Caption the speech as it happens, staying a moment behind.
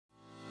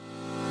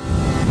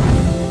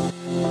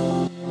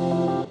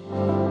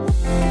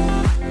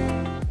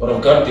What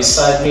I've got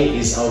beside me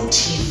is our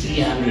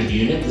T300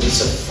 unit.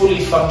 This is a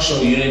fully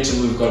functional unit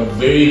and we've got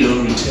very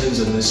low returns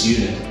on this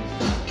unit.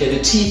 Okay, the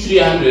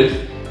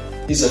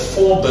T300 is a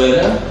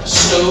 4-burner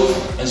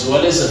stove as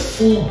well as a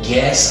full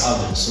gas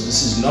oven. So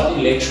this is not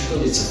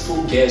electrical, it's a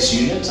full gas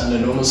unit. Under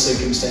normal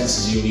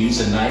circumstances you'll use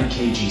a 9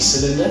 kg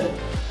cylinder.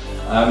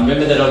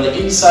 Remember that on the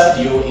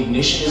inside your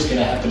ignition is going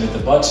to happen at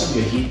the bottom,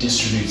 your heat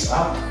distributes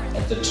up.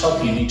 At the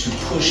top you need to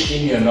push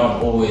in your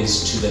knob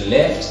always to the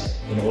left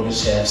in order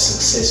to have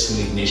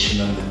successful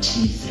ignition on the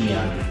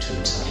T300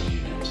 TOTAI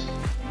unit.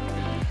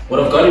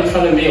 What I've got in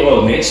front of me,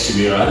 well next to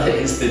me rather,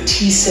 is the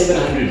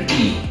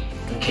T700E.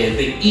 Okay,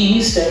 the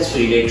E stands for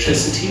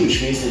electricity,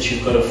 which means that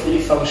you've got a fully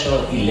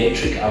functional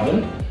electric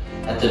oven.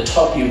 At the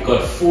top you've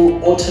got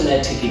full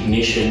automatic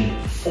ignition,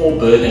 4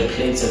 burner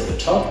plates at the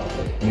top,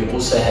 and you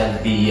also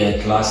have the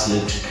glass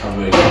lid to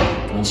cover it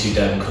once you're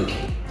done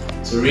cooking.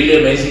 So really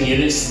amazing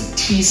units, the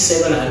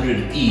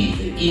T700E.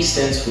 The E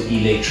stands for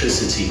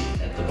electricity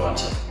at the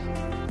bottom.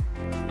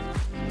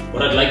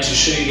 What I'd like to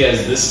show you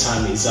guys this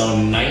time is our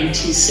 90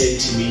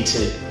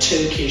 centimeter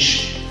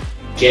Turkish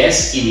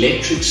gas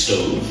electric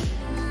stove.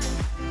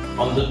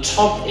 On the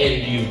top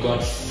end you've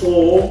got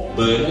 4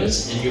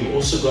 burners and you've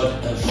also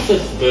got a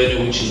 5th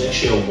burner, which is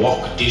actually a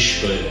wok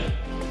dish burner.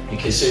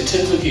 Okay, so in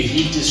terms of your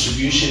heat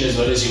distribution as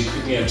well as your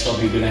cooking on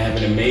top, you're going to have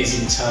an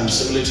amazing time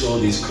similar to all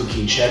these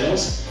cooking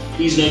channels.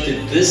 Please note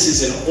that this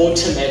is an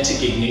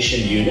automatic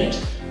ignition unit,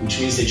 which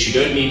means that you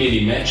don't need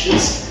any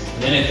matches.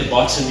 And then at the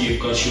bottom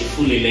you've got your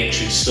full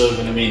electric stove,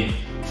 and I mean,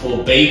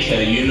 for a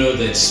baker, you know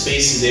that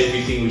space is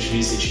everything, which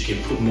means that you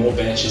can put more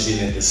batches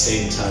in at the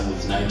same time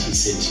with 90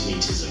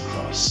 centimeters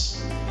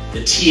across.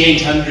 The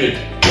T800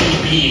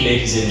 EB,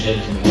 ladies and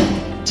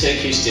gentlemen,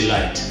 Turkish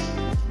delight.